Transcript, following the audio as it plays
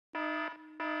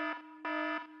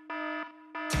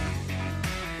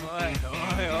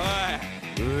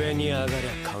Shall we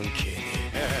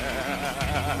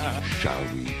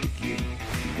begin?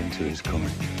 The winter is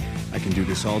coming. I can do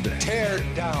this all day. Tear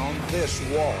down this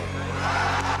wall.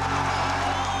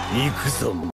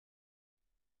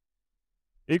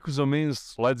 Ikuzo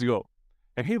means let's go.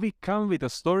 And here we come with a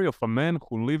story of a man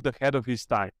who lived ahead of his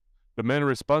time. The man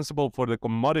responsible for the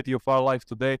commodity of our life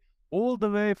today, all the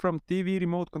way from TV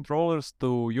remote controllers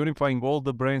to unifying all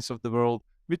the brains of the world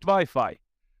with Wi-Fi.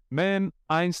 Man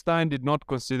Einstein did not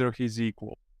consider his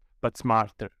equal, but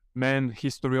smarter. Man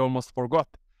history almost forgot,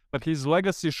 but his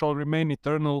legacy shall remain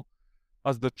eternal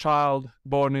as the child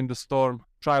born in the storm,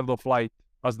 child of light,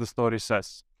 as the story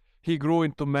says. He grew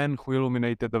into man who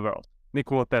illuminated the world.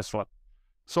 Nikola Tesla.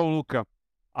 So Luca,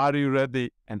 are you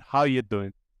ready and how you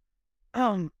doing?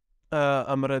 I'm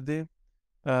ready.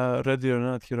 Ready or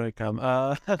not, here I come.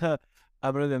 I'm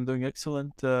ready, I'm doing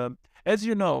excellent. As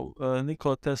you know,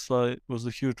 Nikola Tesla was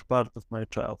a huge part of my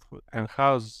childhood. And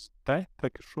how's that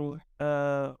actually?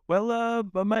 My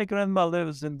grandma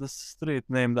lives in the street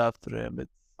named after him.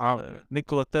 It's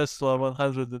Nikola Tesla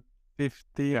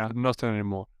 150. Yeah, not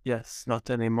anymore. Yes, not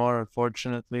anymore,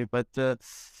 unfortunately. But,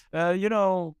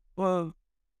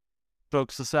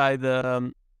 jokes aside,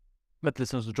 but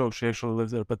listen to jokes, she actually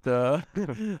lives there. But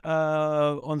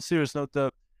on serious note,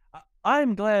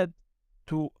 I'm glad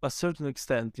to a certain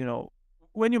extent,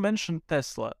 when you mention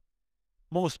Tesla,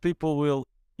 most people will,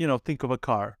 think of a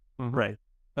car, right?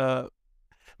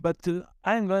 But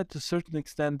I'm glad to a certain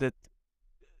extent that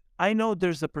I know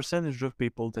there's a percentage of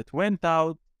people that went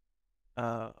out,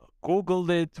 Googled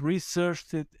it,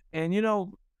 researched it, and,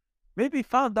 maybe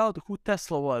found out who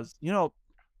Tesla was.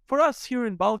 For us here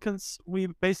in Balkans, we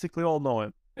basically all know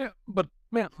him. Yeah, but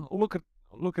man, look at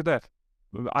that.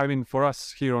 I mean, for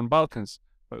us here on Balkans,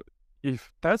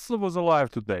 if Tesla was alive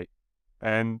today,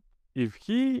 and if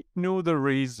he knew the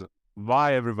reason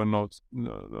why everyone know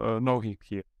him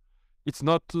here, it's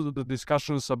not the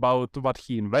discussions about what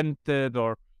he invented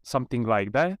or something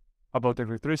like that, about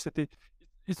electricity.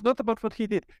 It's not about what he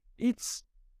did. It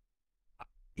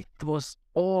was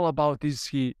all about, is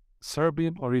he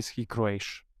Serbian or is he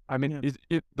Croatian? I mean,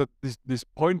 these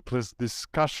pointless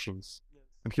discussions,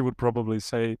 and he would probably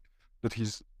say that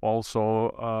he's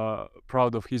also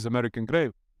proud of his American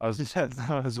grave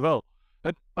as well.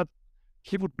 But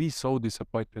he would be so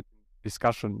disappointed in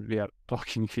discussion we are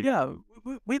talking here. Yeah,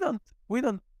 we don't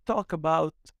talk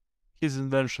about his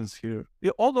inventions here.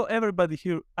 Although everybody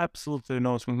here absolutely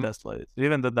knows who Tesla is,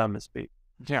 even the dumbest people.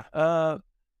 Yeah.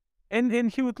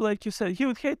 And he would, like you said, he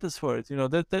would hate us for it.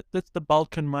 That's the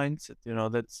Balkan mindset.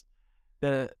 That's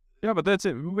the. Yeah, but that's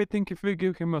it. We think if we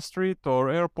give him a street or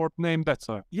airport name, that's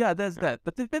a... Yeah, that's that.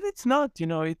 But it's not,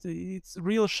 it's a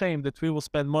real shame that we will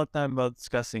spend more time about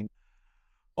discussing,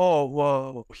 oh,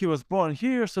 well, he was born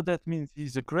here, so that means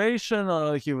he's a Croatian,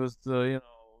 or he was,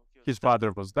 his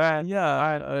father was that.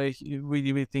 Yeah,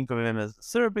 we think of him as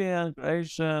Serbian,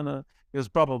 Croatian, he was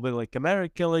probably like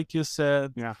American, like you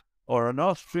said. Yeah. Or an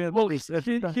Austrian. Well, he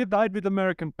died with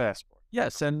American passport.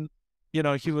 Yes, and,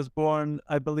 he was born,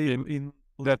 I believe, in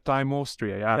that time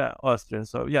Austria, Yeah, Austria.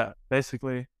 So, yeah,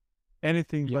 basically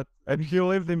anything but... And he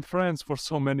lived in France for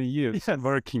so many years,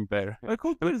 working there. Like,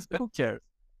 who cares?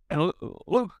 And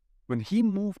look, when he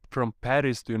moved from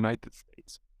Paris to United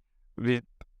States with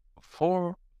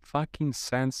 4 fucking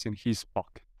cents in his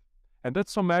pocket, and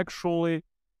that's actually,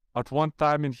 at one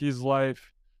time in his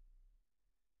life,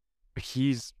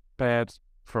 he's path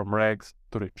from rags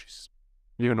to riches,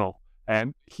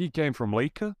 and he came from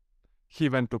Leica. He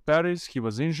went to Paris, he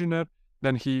was engineer,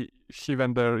 then he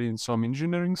went there in some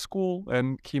engineering school,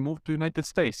 and he moved to United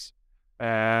States,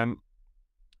 and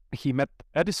he met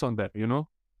Edison there,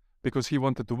 because he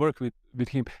wanted to work with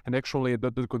him. And actually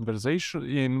the conversation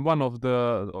in one of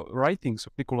the writings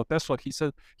of Nikola Tesla, he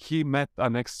said he met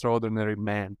an extraordinary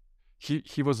man.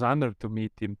 He was honored to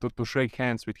meet him, to shake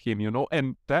hands with him,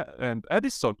 and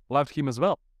Edison loved him as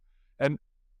well.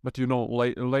 But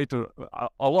later,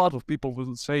 a lot of people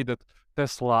will say that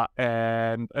Tesla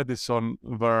and Edison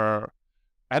were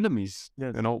enemies,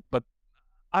 but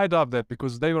I doubt that,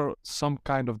 because they were some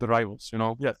kind of the rivals,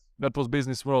 Yes. That was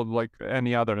business world like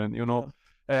any other, and,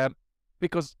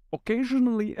 because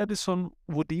occasionally Edison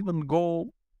would even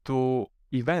go to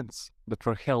events that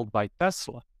were held by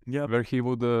Tesla, where he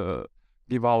would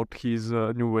give out his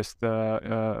newest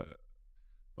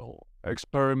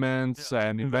experiments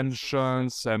and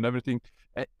inventions and everything.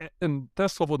 And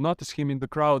Tesla would notice him in the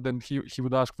crowd, and he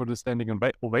would ask for the standing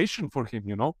ovation for him,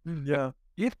 Yeah.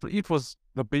 It was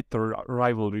the bitter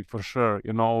rivalry for sure,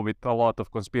 with a lot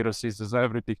of conspiracies and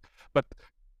everything. But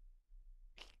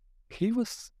he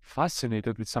was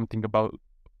fascinated with something about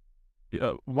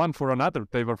one for another.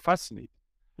 They were fascinated.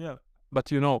 Yeah.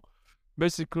 But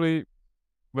basically,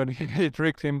 when he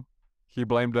tricked him, he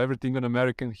blamed everything on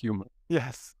American humor.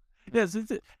 Yes. Yes.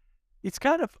 It's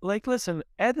kind of like, listen,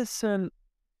 Edison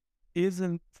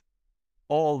isn't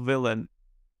all villain,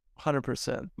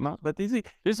 100%. No, But he's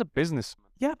a businessman.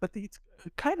 yeah, but it's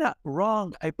kind of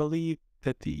wrong, I believe,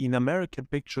 that in American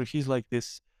picture, he's like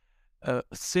this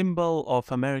symbol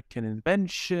of American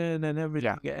invention and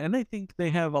everything. And I think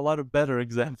they have a lot of better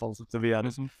examples, to be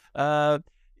honest. So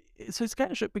it's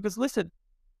kind of because, listen,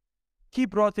 he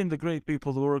brought in the great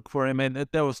people to work for him, and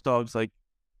there was talks like,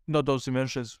 not those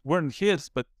inventions weren't his,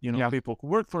 but people who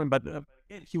worked for him. But again,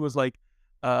 he was like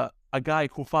a guy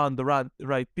who found the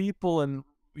right people, and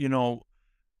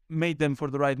made them for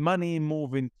the right money,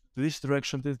 move in this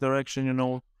direction. He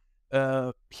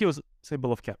was a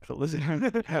symbol of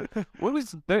capitalism. Well,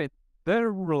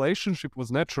 their relationship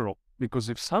was natural, because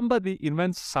if somebody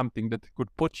invents something that could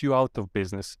put you out of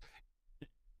business,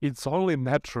 it's only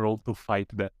natural to fight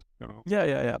that.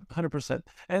 Yeah, 100%.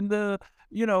 And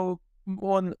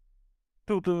on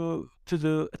to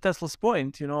the Tesla's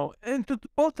point, and to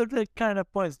both of the kind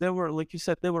of points, they were, like you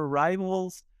said, they were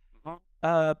rivals.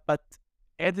 But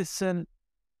Edison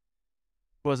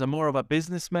was more of a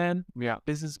businessman,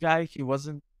 business guy. He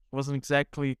wasn't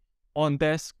exactly on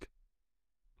desk.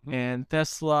 And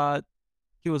Tesla,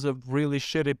 he was a really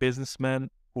shitty businessman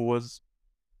who was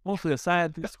mostly a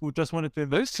scientist who just wanted to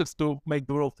invest just to make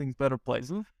the world things better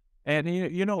place. And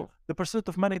the pursuit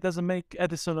of money doesn't make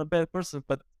Edison a bad person,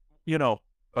 but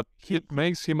but it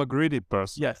makes him a greedy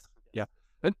person. Yes. Yeah.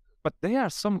 But they are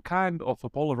some kind of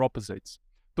polar opposites,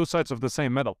 two sides of the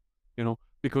same medal,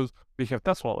 because we have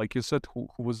Tesla, like you said, who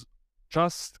was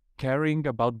just caring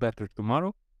about better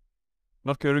tomorrow,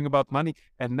 not caring about money,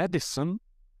 and Edison,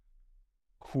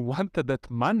 who wanted that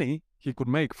money he could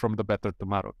make from the better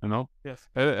tomorrow, Yes.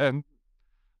 And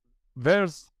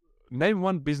name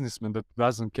one businessman that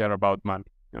doesn't care about money,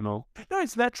 No,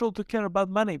 it's natural to care about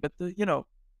money, but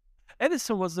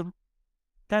Edison was a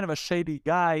kind of a shady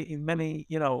guy in many,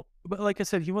 but like I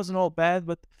said, he wasn't all bad,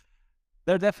 but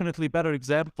there are definitely better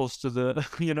examples to the,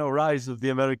 rise of the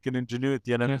American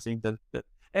ingenuity and everything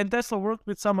and Tesla worked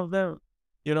with some of them,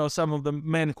 some of the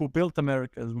men who built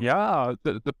America. Yeah,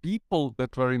 the people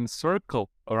that were in circle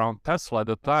around Tesla at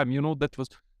the time,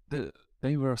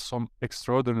 they were some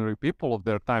extraordinary people of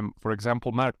their time. For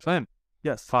example, Mark Twain,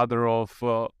 yes, father of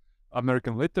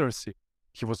American literacy.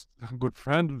 He was a good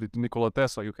friend with Nikola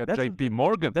Tesla. You had J.P.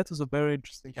 Morgan. That was a very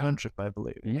interesting friendship, I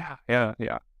believe. Yeah.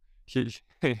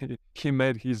 He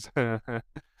made his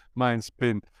mind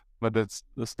spin, but that's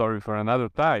the story for another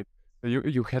time.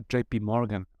 You had J.P.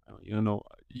 Morgan.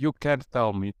 You can't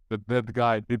tell me that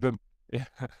guy didn't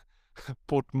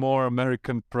put more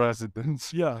American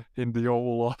presidents in the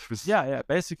Oval Office. Yeah.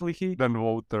 Basically, than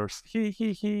voters.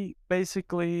 He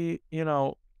basically,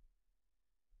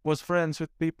 was friends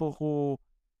with people who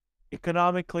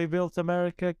economically built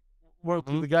America, worked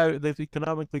with the guy that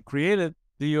economically created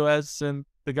the U.S. and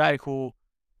the guy who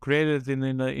created it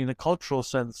in a cultural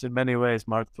sense in many ways,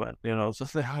 Mark Twain.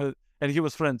 And he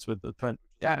was friends with the Twain.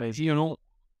 Yeah,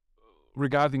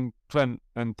 regarding Twain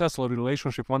and Tesla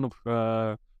relationship, one of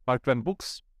Mark Twain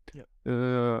books,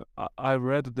 I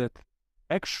read that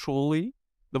actually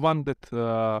the one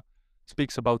that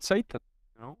speaks about Satan,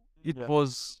 it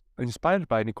was inspired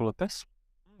by Nikola Tesla.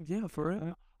 Yeah, for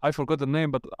real. I forgot the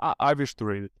name, but I wish to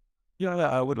read it. Yeah,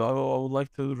 I would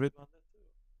like to read on that too.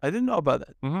 I didn't know about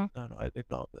that. Mm-hmm. No, I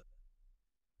didn't know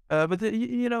that. But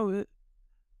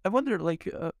I wonder, like,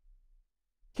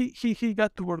 he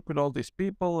got to work with all these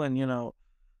people, and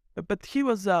but he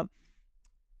was a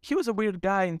weird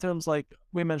guy in terms, like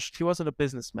we mentioned, he wasn't a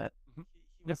businessman.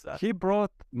 He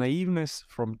brought naiveness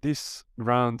from these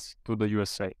grounds to the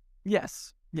USA.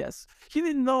 Yes. He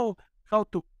didn't know how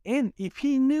to, and if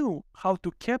he knew how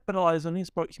to capitalize on his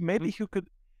part, maybe he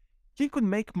could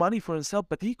make money for himself,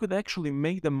 but he could actually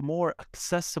make them more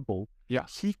accessible. Yeah.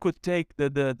 He could take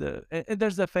and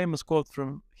there's a famous quote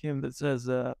from him that says,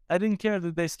 I didn't care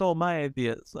that they stole my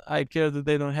ideas. I care that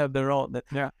they don't have their own.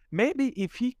 Maybe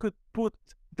if he could put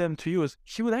them to use,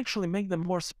 he would actually make them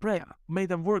more spread, make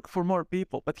them work for more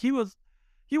people. But he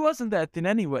wasn't that in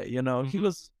any way, He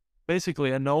was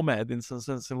basically a nomad in some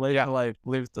sense. In later life,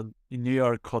 lived in New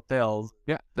York hotels.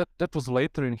 Yeah, that was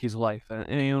later in his life,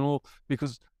 and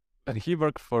because when he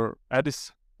worked for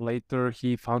Edison, later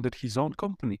he founded his own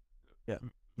company. Yeah,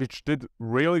 which did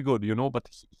really good, but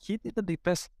he didn't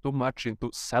invest too much into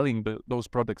selling those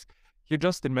products. He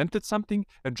just invented something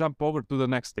and jumped over to the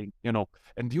next thing,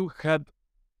 And you had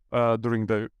during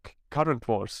the current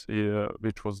wars,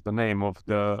 which was the name of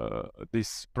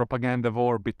this propaganda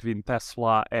war between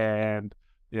Tesla and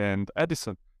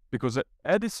Edison, because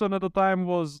Edison at the time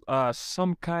was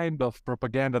some kind of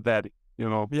propaganda daddy, you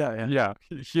know. Yeah.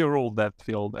 He ruled that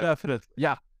field. Definitely.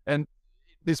 Yeah, and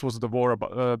this was the war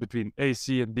about, between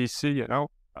AC and DC, you know,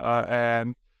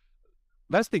 and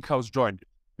Westinghouse joined it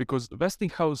because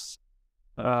Westinghouse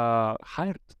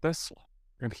hired Tesla,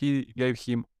 and he gave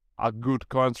him a good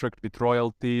contract with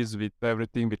royalties, with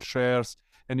everything, with shares.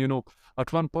 And you know,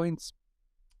 at one point,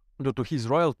 due to his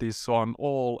royalties on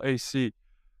all AC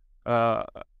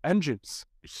engines,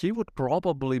 he would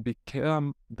probably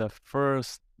become the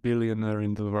first billionaire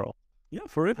in the world. Yeah,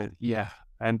 for real. Yeah,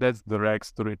 and that's the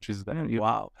rags to riches there.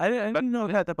 Wow. I didn't know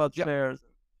that about shares.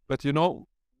 But you know,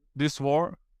 this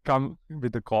war come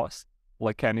with a cost,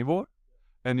 like any war.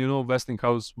 And you know,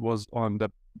 Westinghouse was on the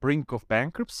brink of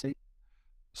bankruptcy.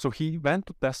 So he went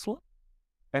to Tesla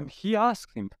and he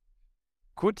asked him,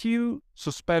 could you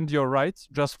suspend your rights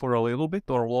just for a little bit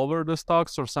or lower the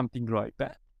stocks or something like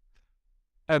that?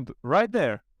 And right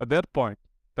there, at that point,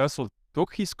 Tesla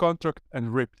took his contract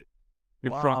and ripped it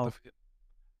in front of him.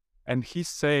 And he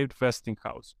saved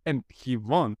Westinghouse and he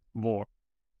won war.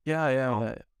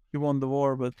 Yeah. He won the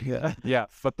war, but yeah. Yeah,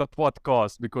 but at what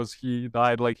cost? Because he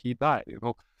died like he died, you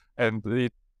know. And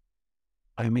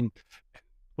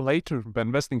later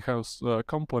when Westinghouse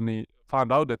company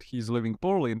found out that he's living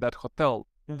poorly in that hotel,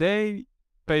 they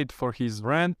paid for his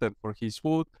rent and for his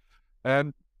food,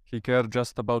 and he cared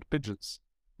just about pigeons.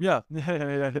 Yeah.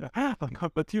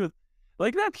 But he was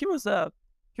like that. He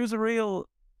was a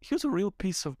real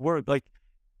piece of work. Like,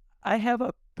 I have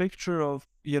a picture of,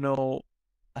 you know,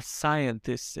 a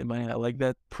scientist in my head, like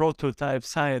that prototype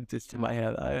scientist in my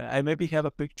head. I maybe have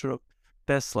a picture of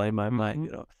Tesla in my mind,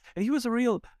 you know. And he was a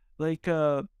real, like,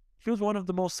 he was one of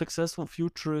the most successful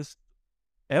futurists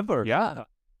ever. Yeah.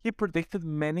 He predicted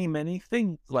many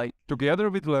things. Like, together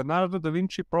with Leonardo da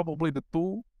Vinci, probably the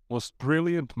two most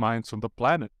brilliant minds on the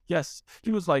planet. Yes,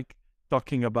 he was like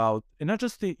talking about, and not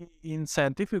just in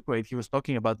scientific way, he was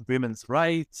talking about women's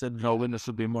rights and how women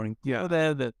should be more included,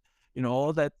 that, you know,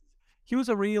 all that. He was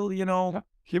a real, you know... Yeah.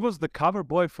 He was the cover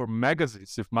boy for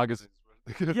magazines, if magazines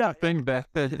were the thing that...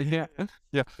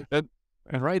 Yeah.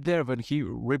 And right there, when he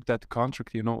ripped that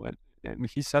contract, you know, and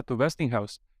he said to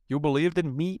Westinghouse, you believed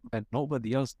in me and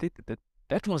nobody else did it.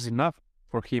 That was enough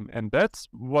for him. And that's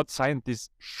what scientists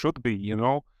should be, you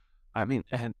know. I mean,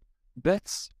 and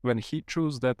that's when he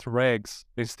chose that rags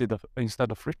instead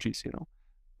of riches, you know.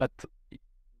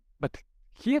 But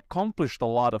he accomplished a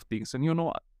lot of things. And, you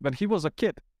know, when he was a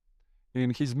kid,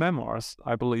 in his memoirs,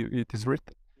 I believe it is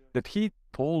written, that he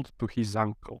told to his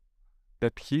uncle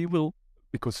that he will,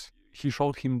 because he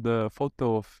showed him the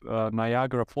photo of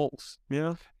Niagara Falls.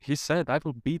 Yeah. He said, I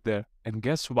will be there. And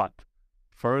guess what?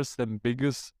 First and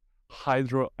biggest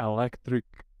hydroelectric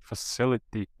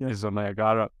facility is on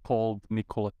Niagara, called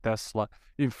Nikola Tesla,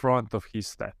 in front of his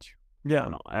statue. Yeah.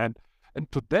 You know?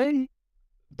 And today,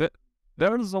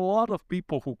 there's a lot of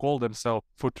people who call themselves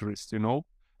futurists, you know,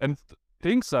 and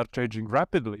things are changing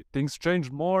rapidly. Things change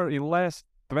more in last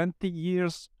 20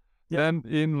 years than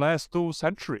in last 2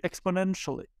 centuries.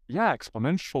 Exponentially. Yeah,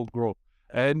 exponential growth.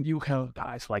 And you have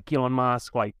guys like Elon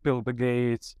Musk, like Bill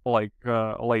Gates, like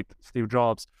late Steve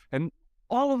Jobs, and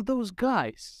all of those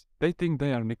guys, they think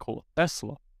they are Nikola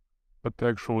Tesla, but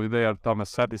actually they are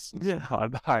Thomas Edison.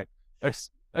 Yeah.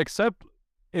 Except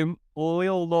in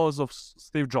little dose of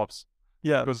Steve Jobs.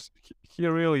 Yeah. Because he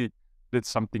really did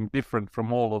something different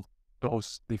from all of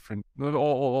those different,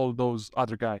 all those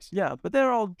other guys. Yeah, but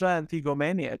they're all giant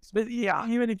egomaniacs. But yeah,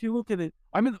 even if you look at it,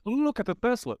 I mean, look at the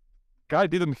Tesla. Guy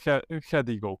didn't had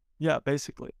ego. Yeah,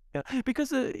 basically. Yeah,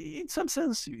 because in some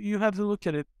sense, you have to look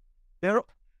at it. They're,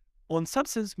 on some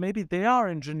sense, maybe they are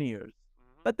engineers,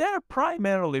 but they're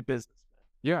primarily businessmen.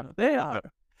 Yeah, they are.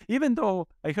 Even though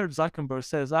I heard Zuckerberg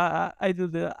says,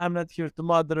 I'm not here to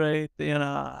moderate, you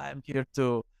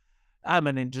know, I'm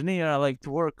an engineer, I like to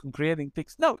work on creating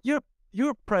things. No,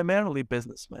 you're primarily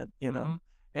businessmen, you know,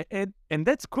 and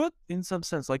that's good in some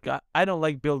sense. Like, I don't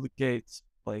like Bill Gates,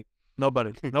 like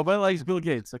nobody likes Bill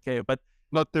Gates, okay, but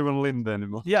not even Linda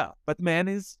anymore. Yeah, but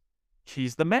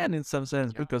he's the man in some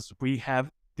sense, because we have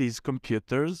these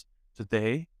computers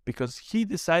today because he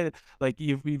decided, like,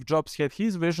 if Jobs had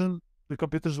his vision, the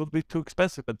computers would be too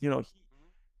expensive. But, you know,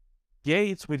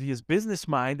 Gates, with his business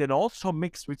mind and also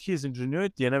mixed with his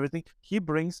ingenuity and everything, he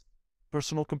brings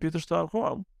personal computers to our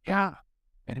home. Yeah.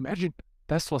 And imagine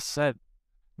Tesla said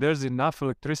there's enough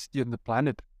electricity on the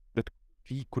planet that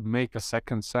he could make a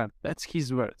second sun. That's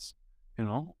his words. You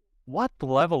know, what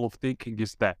level of thinking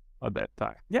is that at that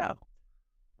time? Yeah.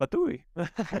 But do we?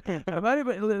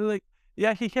 Like,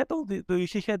 yeah, he had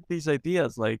he had these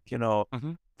ideas like,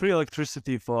 Mm-hmm. free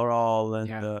electricity for all, and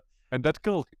Yeah. And that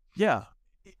killed him. yeah,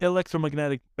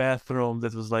 electromagnetic bathroom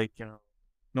that was like,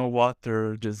 no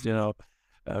water, just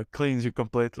cleans you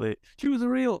completely. He was a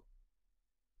real,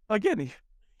 again,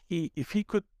 he if he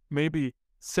could maybe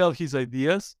sell his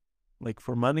ideas like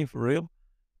for money for real,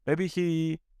 maybe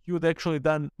he would actually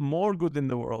done more good in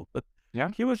the world. But Yeah.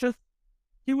 he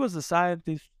was a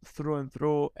scientist through and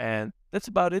through, and that's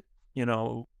about it.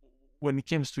 When it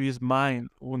comes to his mind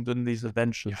on these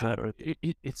inventions and everything.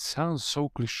 It sounds so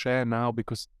cliche now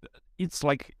because it's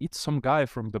like it's some guy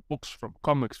from the books, from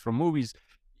comics, from movies.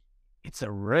 It's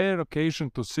a rare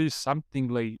occasion to see something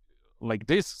like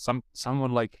this,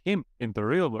 someone like him in the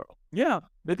real world. Yeah,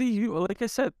 but like I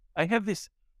said, I have this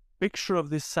picture of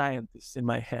this scientist in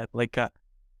my head, like a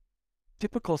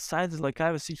typical scientist. Like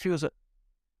I was,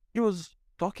 he was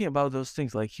talking about those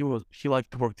things. Like he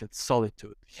liked to work at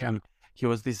solitude. Yeah. He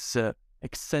was this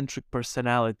eccentric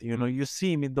personality. You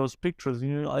see him in those pictures, and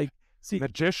you're like, see,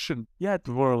 Magician, yeah,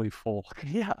 twirly folk.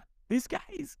 yeah, this guy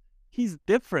he's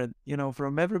different,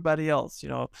 from everybody else.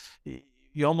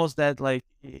 You almost that, like,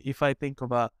 if I think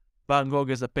of a Van Gogh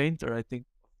as a painter, I think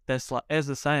Tesla as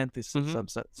a scientist in some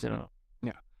sense.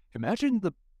 Yeah. Imagine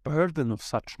the burden of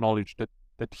such knowledge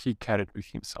that he carried with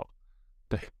himself.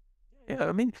 Yeah,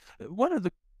 I mean, one of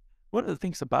the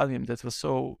things about him that was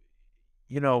so,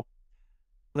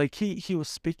 like he was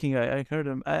speaking. I heard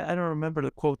him. I don't remember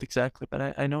the quote exactly, but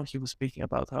I know he was speaking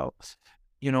about how,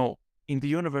 in the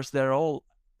universe they're all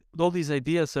these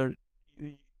ideas are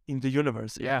in the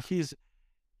universe. Yeah.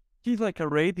 He's like a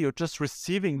radio, just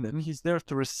receiving them. He's there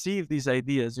to receive these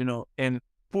ideas, and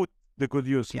put the good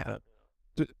use. Yeah.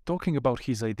 Talking about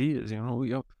his ideas,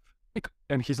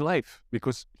 and his life,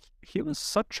 because he was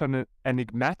such an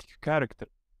enigmatic character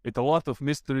with a lot of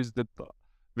mysteries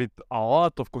with a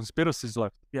lot of conspiracies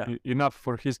left. Yeah. Enough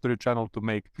for History Channel to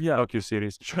make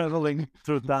docu-series. Traveling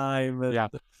through time. Yeah,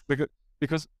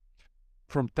 because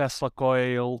from Tesla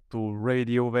coil to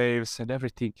radio waves and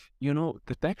everything,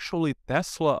 that actually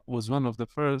Tesla was one of the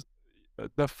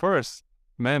first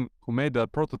man who made a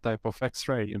prototype of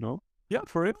X-ray. Yeah,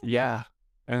 for real. Yeah,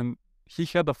 and he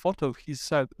had a photo of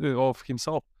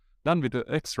himself done with the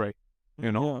X-ray.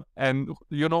 Yeah. And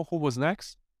you know who was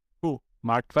next? Who?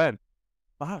 Mark Twain.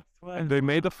 And they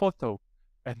made a photo,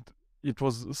 and it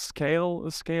was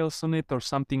scales on it or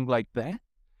something like that.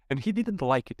 And he didn't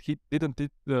like it. He didn't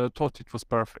thought it was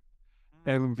perfect.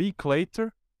 And a week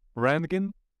later,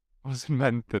 Röntgen was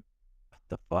invented. What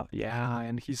the fuck? Yeah,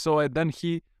 and he saw it. Then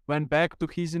he went back to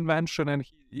his invention, and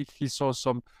he saw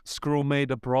some screw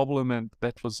made a problem, and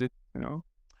that was it.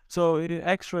 So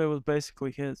X-ray was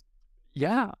basically his.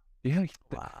 Yeah.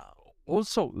 Wow.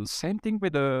 Also, same thing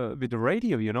with the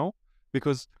radio.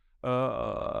 Because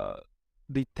the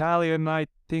Italian, I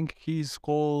think he's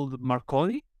called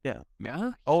Marconi. Yeah.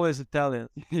 Yeah. Always Italian.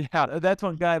 Yeah. That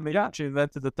one guy actually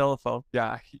invented the telephone.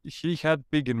 Yeah. He had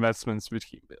big investments with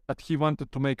him, but he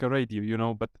wanted to make a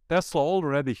radio, But Tesla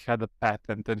already had a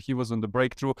patent, and he was on the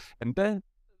breakthrough. And then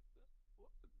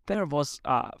there was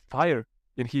a fire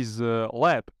in his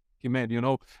lab he made,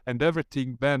 and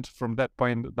everything went from that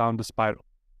point down the spiral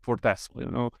for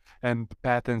Tesla, and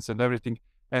patents and everything.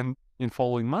 And in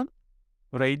following month,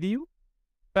 radio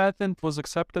patent was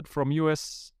accepted from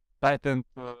U.S. patent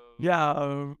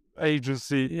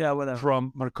agency. Yeah, whatever.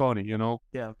 From Marconi,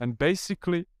 Yeah. And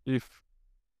basically, if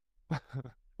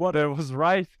there was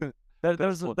right,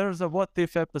 there's a what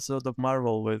if episode of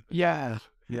Marvel with. Yeah.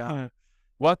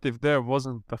 What if there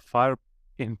wasn't a fire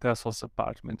in Tesla's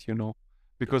apartment?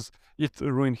 Because it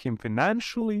ruined him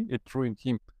financially, it ruined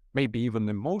him maybe even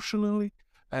emotionally,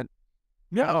 and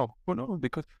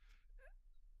because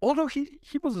although he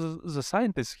was a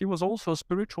scientist, he was also a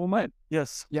spiritual man.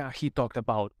 Yes. Yeah, he talked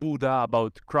about Buddha,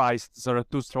 about Christ,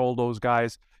 Zarathustra, all those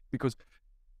guys, because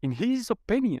in his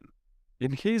opinion,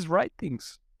 in his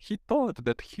writings, he thought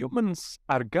that humans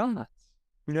are gods.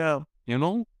 Yeah.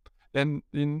 And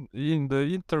in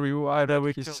the interview I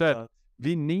read, he said, God.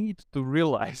 We need to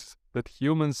realize that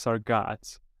humans are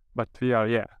gods, but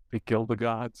we killed the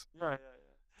gods.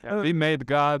 Yeah. We made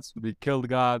gods, we killed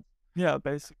gods. Yeah,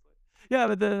 basically. Yeah,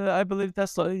 but I believe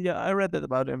Tesla. Yeah, I read that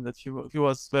about him, that he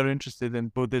was very interested in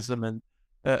Buddhism and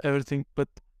everything. But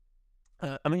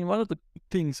I mean, one of the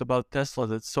things about Tesla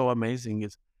that's so amazing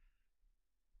is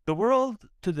the world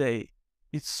today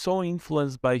is so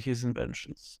influenced by his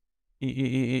inventions.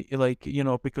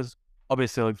 Because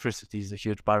obviously electricity is a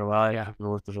huge part of life. Yeah.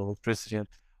 Electricity and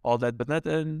all that, but not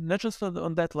just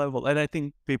on that level. And I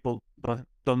think people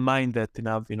don't mind that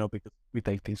enough, because we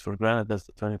take things for granted. That's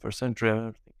the 21st century and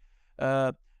everything.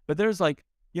 But there's like,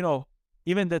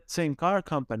 even that same car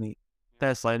company,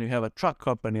 Tesla, and you have a truck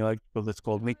company like that's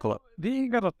called Nikola. They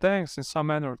got a thanks in some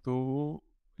manner to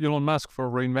Elon Musk for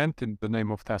reinventing the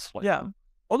name of Tesla. Yeah.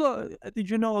 Although, did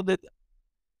you know that,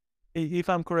 if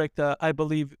I'm correct, I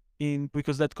believe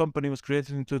because that company was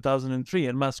created in 2003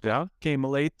 and Musk came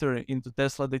later into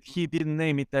Tesla, that he didn't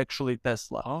name it actually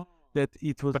Tesla. Oh. That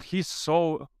it was. But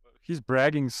he's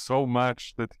bragging so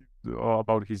much that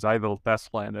about his idol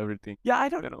Tesla and everything. Yeah, I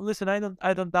don't listen. I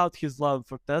don't doubt his love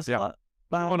for Tesla.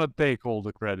 Yeah. I want to take all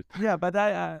the credit. Yeah, but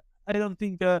I don't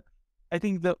think. I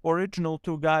think the original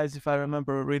two guys, if I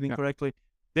remember reading correctly,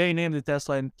 they named it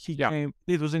Tesla, and he came.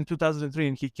 It was in 2003,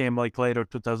 and he came like later,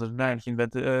 2009. He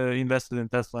invested in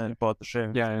Tesla and bought the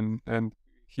share. Yeah, and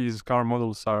his car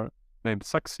models are named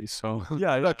Sexy, so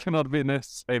that cannot be the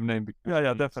same name.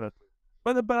 Yeah, definitely.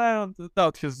 But I don't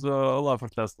doubt his love for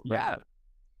Tesla. Yeah.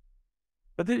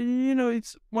 But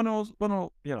it's one of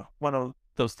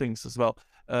those things as well.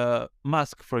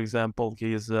 Musk, for example,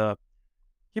 he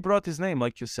brought his name,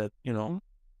 like you said, to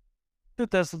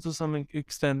Tesla to some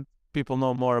extent. People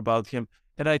know more about him,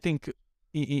 and I think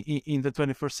in the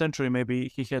 21st century, maybe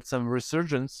he had some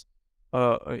resurgence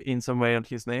in some way on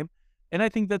his name, and I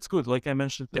think that's good, like I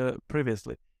mentioned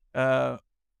previously. But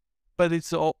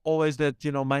it's always that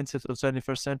mindset of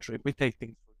 21st century. We take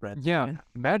things for granted. Yeah,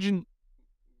 imagine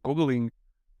Googling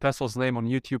Tesla's name on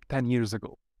YouTube 10 years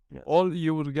ago. Yes. All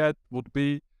you would get would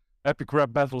be epic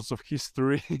rap battles of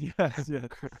history. Yes.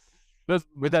 That's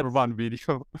with that one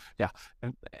video. Yeah,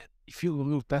 and if you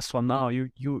Google Tesla now,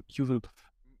 you will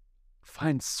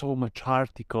find so much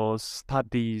articles,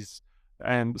 studies,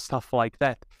 and stuff like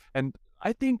that. And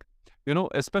I think,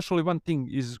 especially one thing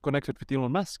is connected with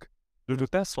Elon Musk due to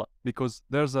Tesla, because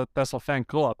there's a Tesla fan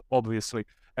club, obviously,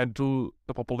 and to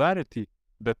the popularity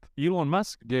that Elon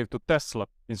Musk gave to Tesla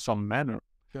in some manner,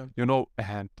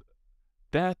 and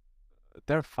that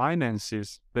their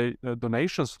finances, the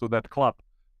donations to that club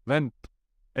went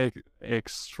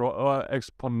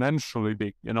exponentially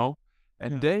big, and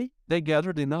they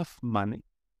gathered enough money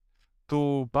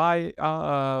to buy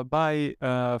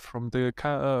from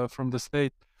the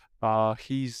state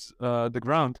the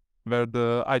ground where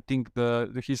I think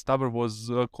his tower was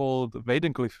called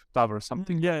Weidencliff Tower,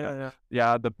 something. Yeah.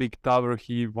 The big tower.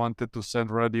 He wanted to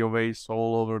send radio waves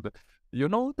all over the.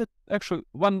 That actually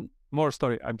one more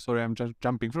story. I'm sorry, I'm just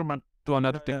jumping from to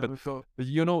another thing, but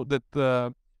that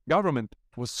the government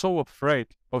was so afraid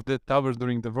of the towers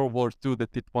during the World War II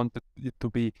that it wanted it to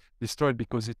be destroyed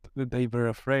because they were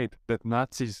afraid that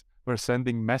Nazis were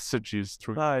sending messages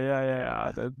through.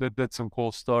 That's some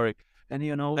cool story. And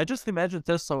I just imagine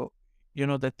Tesla,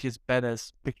 that his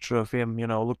badass picture of him,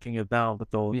 looking it down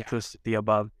with all electricity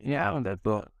above. Yeah, and that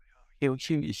he was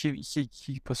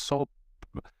so.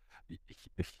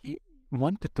 He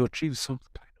wanted to achieve some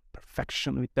kind of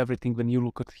perfection with everything. When you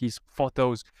look at his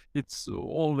photos, it's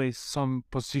always some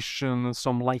position,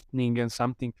 some lightning, and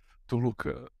something to look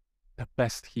the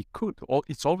best he could.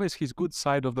 It's always his good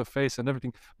side of the face and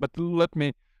everything. But let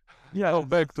me go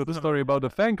back to the story about the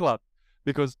fan club,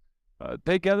 because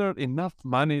they gathered enough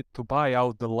money to buy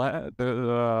out the land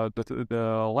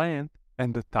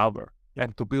and the tower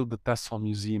and to build the Tesla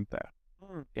museum there.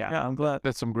 Yeah, I'm glad.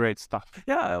 That's some great stuff.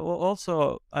 Yeah. Well,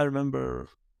 also I remember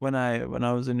when I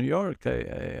was in New York,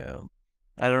 I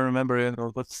don't remember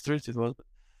what street it was. But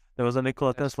there was a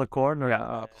Nikola Tesla corner.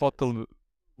 Yeah, hotel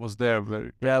was there.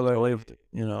 Where I lived.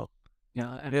 Yeah,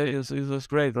 it was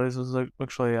great. This was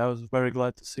actually, I was very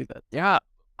glad to see that. Yeah,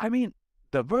 I mean,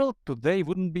 the world today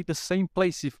wouldn't be the same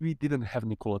place if we didn't have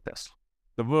Nikola Tesla.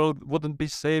 The world wouldn't be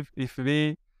safe if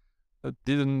we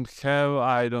didn't have,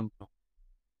 I don't know,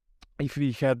 if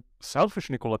we had selfish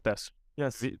Nikola Tesla.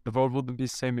 Yes. The world wouldn't be the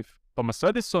same if Thomas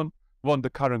Edison won the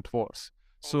current wars.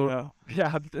 So,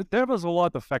 there was a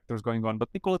lot of factors going on. But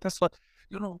Nikola Tesla,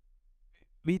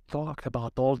 we talked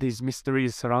about all these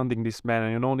mysteries surrounding this man.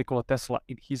 And Nikola Tesla,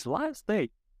 in his last days,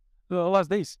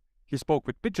 he spoke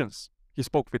with pigeons. He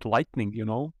spoke with lightning,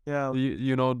 Yeah.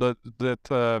 that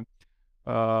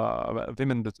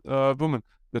woman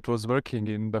that was working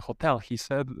in the hotel. She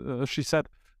said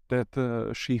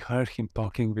that she heard him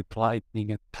talking with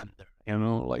lightning and thunder.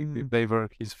 They were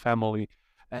his family.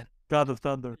 And God of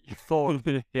Thunder, Thor.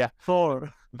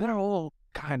 Thor. There are all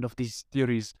kind of these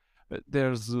theories.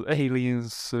 There's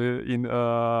aliens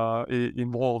involved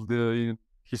in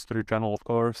History Channel, of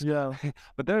course. Yeah.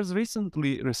 But there's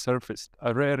recently resurfaced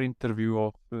a rare interview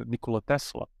of Nikola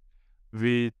Tesla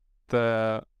with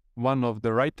one of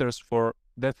the writers for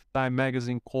that time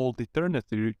magazine called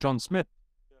Eternity, John Smith.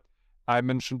 I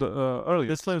mentioned earlier.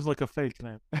 This sounds like a fake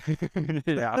name.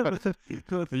 Yeah,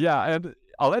 and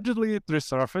allegedly it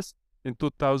resurfaced in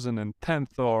 2010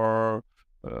 or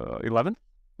 11,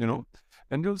 you know,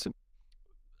 and you'll see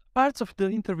parts of the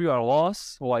interview are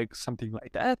lost, like something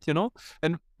like that, you know.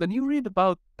 And when you read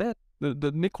about that,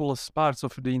 the Nikola's parts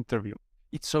of the interview,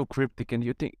 it's so cryptic, and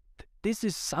you think this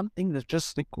is something that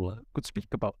just Nikola could speak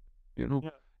about, you know.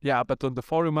 Yeah, but on the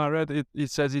forum I read, it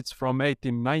says it's from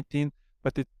 1819,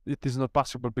 but it is not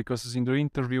possible because in the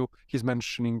interview he's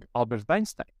mentioning Albert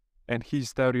Einstein and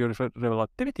his theory of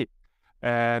relativity.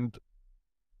 And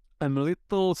I'm a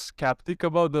little skeptic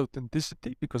about the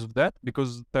authenticity because of that,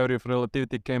 because theory of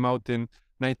relativity came out in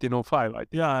 1905, right?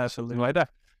 Yeah, Something like that.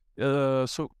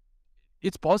 So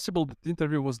it's possible that the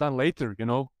interview was done later, you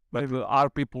know, but our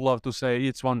people love to say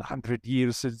it's 100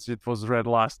 years since it was read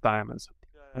last time and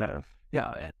something.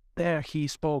 Yeah, and there he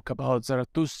spoke about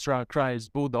Zarathustra,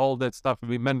 Christ, Buddha, all that stuff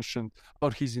we mentioned,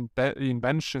 about his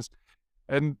inventions.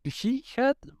 And he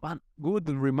had one good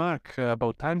remark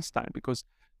about Einstein, because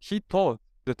he thought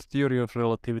that theory of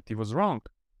relativity was wrong,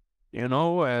 you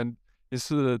know, and if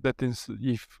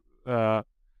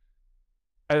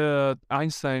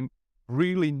Einstein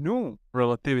really knew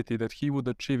relativity, that he would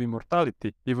achieve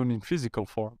immortality even in physical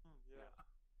form.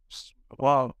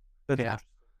 Wow. Yeah.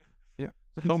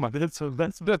 So much. That's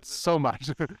so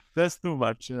much. That's too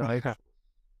much. You know,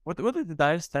 what did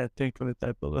Einstein think of it?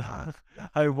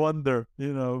 I wonder,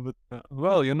 you know. But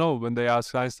well, you know, when they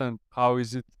asked Einstein, how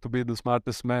is it to be the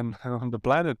smartest man on the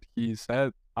planet? He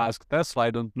said, ask Tesla,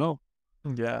 I don't know.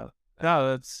 Yeah.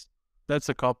 That's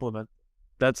a compliment.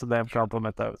 That's a damn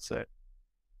compliment, I would say.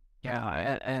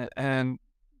 Yeah, and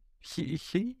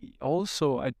he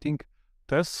also, I think,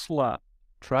 Tesla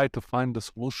tried to find the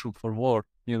solution for war,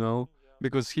 you know,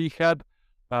 because he had,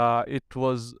 it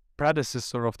was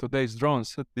predecessor of today's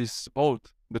drones, this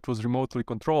boat that was remotely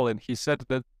controlled, and he said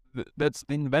that that's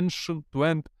the invention to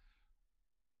end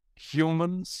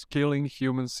humans killing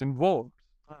humans in war.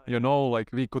 You know, like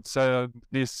we could say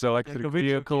these electric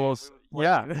vehicles.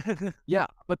 Yeah, yeah,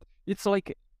 but it's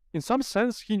like, in some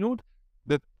sense, he knew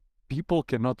that people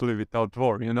cannot live without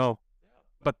war, you know.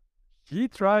 But he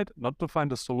tried not to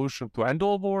find a solution to end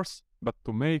all wars, but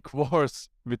to make wars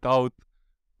without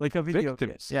like a video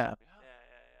victims. Yeah.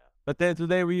 But then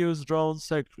today we use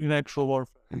drones in actual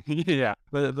warfare. Yeah,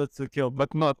 but to kill.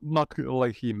 But not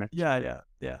like he meant. Yeah.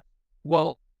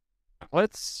 Well,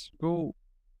 let's go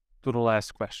to the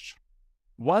last question.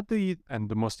 And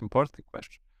the most important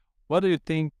question, what do you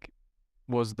think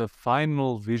was the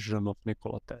final vision of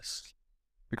Nikola Tesla?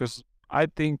 Because I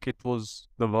think it was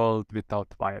the world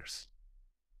without wires.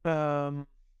 Let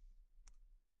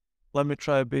me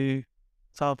try to be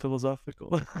sound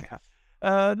philosophical.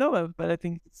 No, but I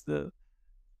think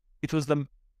it was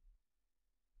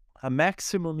a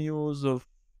maximum use of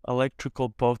electrical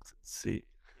potency.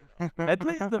 At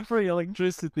least the free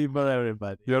electricity for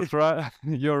everybody.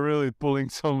 You're really pulling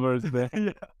some words there.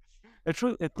 Yeah.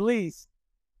 At least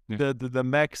the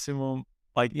maximum,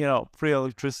 like, you know, free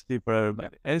electricity for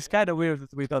everybody. And it's kind of weird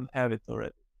that we don't have it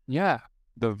already. Yeah,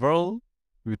 the world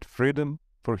with freedom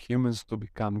for humans to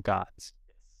become gods.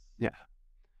 Yes. Yeah.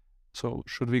 So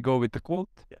should we go with the quote?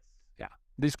 Yes. Yeah.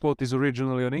 This quote is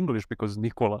originally in English because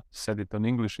Nikola said it in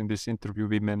English in this interview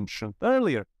we mentioned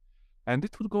earlier. And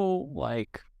it would go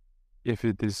like, if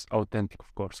it is authentic,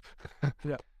 of course.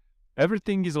 Yeah.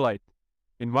 Everything is light.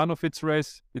 In one of its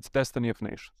rays, it's destiny of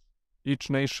nations. Each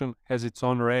nation has its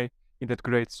own ray in that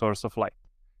great source of light,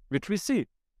 which we see,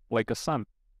 like a sun.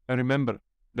 And remember,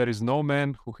 there is no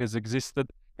man who has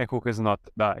existed and who has not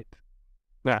died.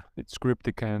 Yeah, it's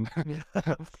cryptic and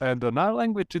and in our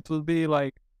language it will be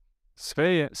like,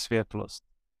 sve je svjetlost.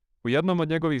 U jednom od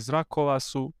njegovih zrakova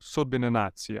su sudbine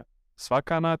nacija.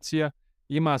 Svaka nacija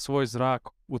ima svoj zrak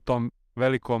u tom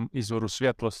velikom izvoru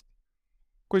svjetlosti,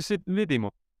 koji si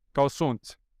vidimo kao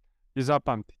sunce. I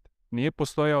zapamtite, nije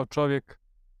postojao čovjek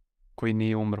koji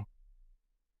nije umro.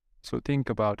 So think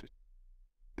about it.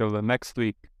 Till the next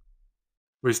week.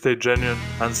 We stay genuine,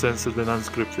 uncensored and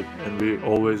unscripted, and we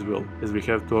always will, as we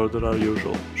have to order our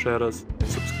usual. Share us and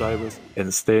subscribe us,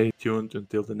 and stay tuned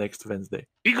until the next Wednesday.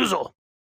 Iguzo!